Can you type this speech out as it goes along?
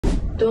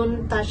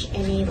don't touch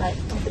any like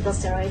topical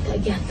steroid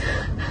again.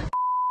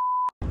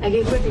 I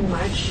gave birth in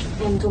March,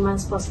 and 2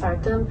 months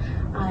postpartum,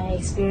 I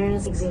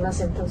experienced eczema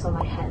symptoms on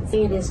my hands. I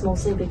think it is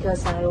mostly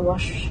because I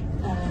washed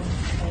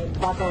my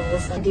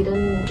bottles. I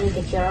didn't really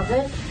take care of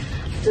it,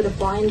 to the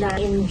point that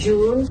in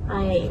June,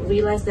 I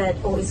realized that,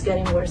 oh, it's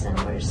getting worse and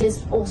worse.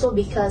 It's also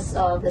because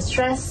of the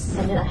stress,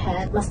 and then I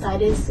had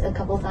mastitis a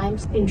couple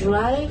times. In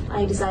July,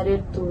 I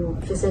decided to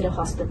visit a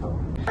hospital.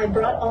 I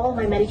brought all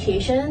my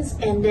medications,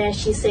 and then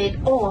she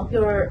said, oh,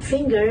 your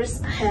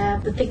fingers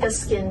have the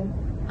thickest skin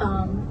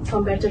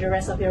compared to the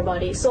rest of your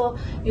body, so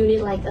you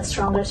need like a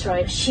stronger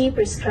steroid. She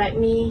prescribed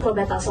me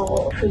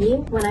clobetasol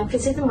cream. When I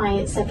visited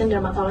my second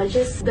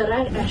dermatologist, the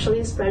rat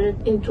actually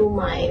spread into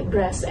my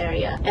breast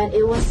area, and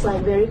it was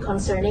like very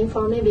concerning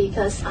for me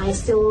because I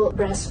still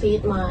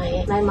breastfeed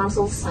my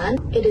 9-month-old son.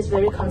 It is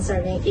very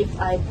concerning if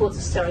I put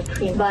steroid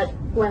cream, but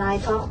when I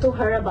talked to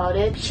her about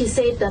it, she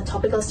said that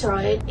topical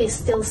steroid is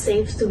still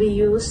safe to be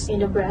used in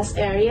the breast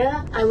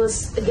area. I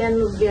was again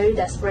very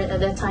desperate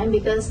at that time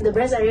because the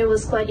breast area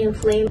was quite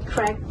inflamed,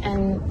 cracked,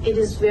 and it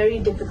is very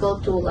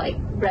difficult to like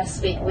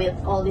breastfeed with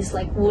all these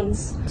like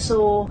wounds.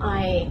 So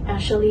I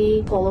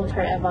actually followed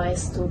her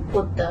advice to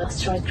put the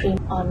steroid cream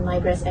on my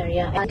breast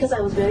area. And because I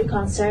was very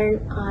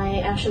concerned,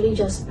 I actually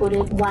just put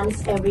it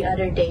once every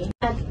other day.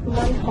 At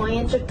one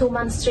point, after 2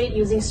 months straight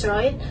using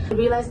steroid, I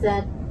realized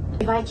that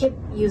if I keep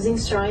using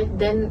steroid,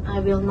 then I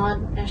will not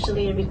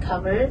actually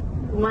recover.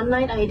 One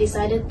night I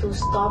decided to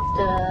stop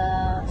the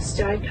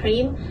steroid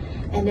cream,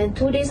 and then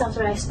 2 days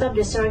after I stopped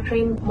the steroid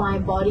cream, my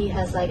body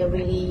has like a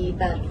really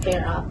bad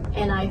flare-up.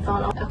 And I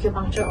found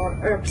acupuncture or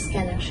herbs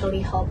can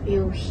actually help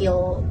you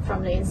heal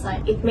from the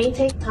inside. It may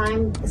take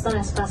time, it's not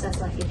as fast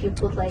as like if you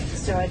put like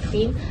steroid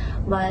cream,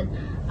 but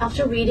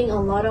after reading a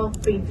lot of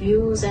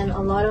reviews and a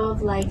lot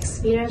of like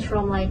experience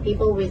from like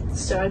people with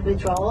steroid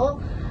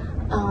withdrawal,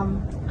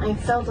 I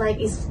felt like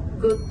it's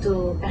good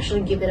to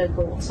actually give it a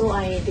go. So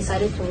I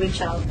decided to reach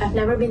out. I've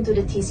never been to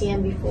the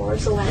TCM before,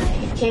 so when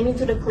I came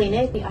into the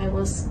clinic, I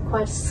was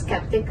quite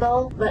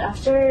skeptical. But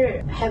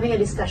after having a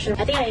discussion,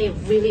 I think I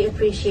really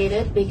appreciate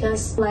it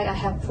because like I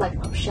have like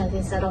options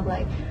instead of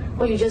like,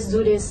 oh, you just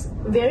do this.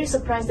 Very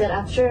surprised that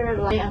after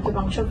like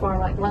acupuncture for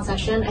like one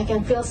session, I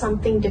can feel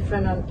something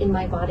different in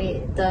my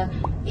body. The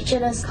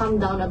itchiness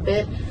calmed down a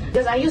bit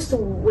because I used to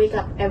wake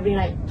up every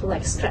night to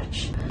like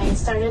stretch. I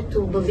started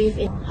to believe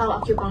in how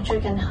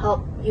acupuncture can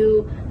help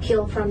you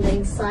heal from the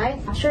inside.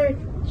 After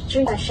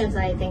 3 sessions,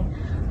 I think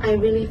I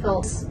really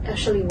felt it's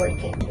actually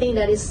working. I think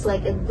that is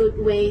like a good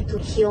way to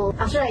heal.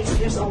 After I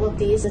experienced all of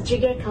these, the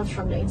trigger comes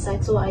from the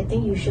inside, so I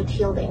think you should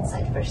heal the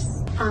inside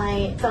first.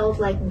 I felt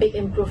like big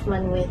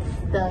improvement with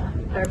the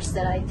herbs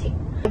that I take.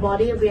 My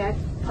body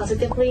reacts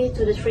positively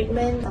to the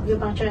treatment,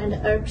 acupuncture and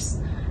the herbs.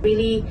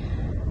 Really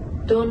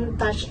don't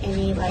touch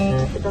any like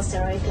topical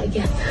steroid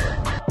again.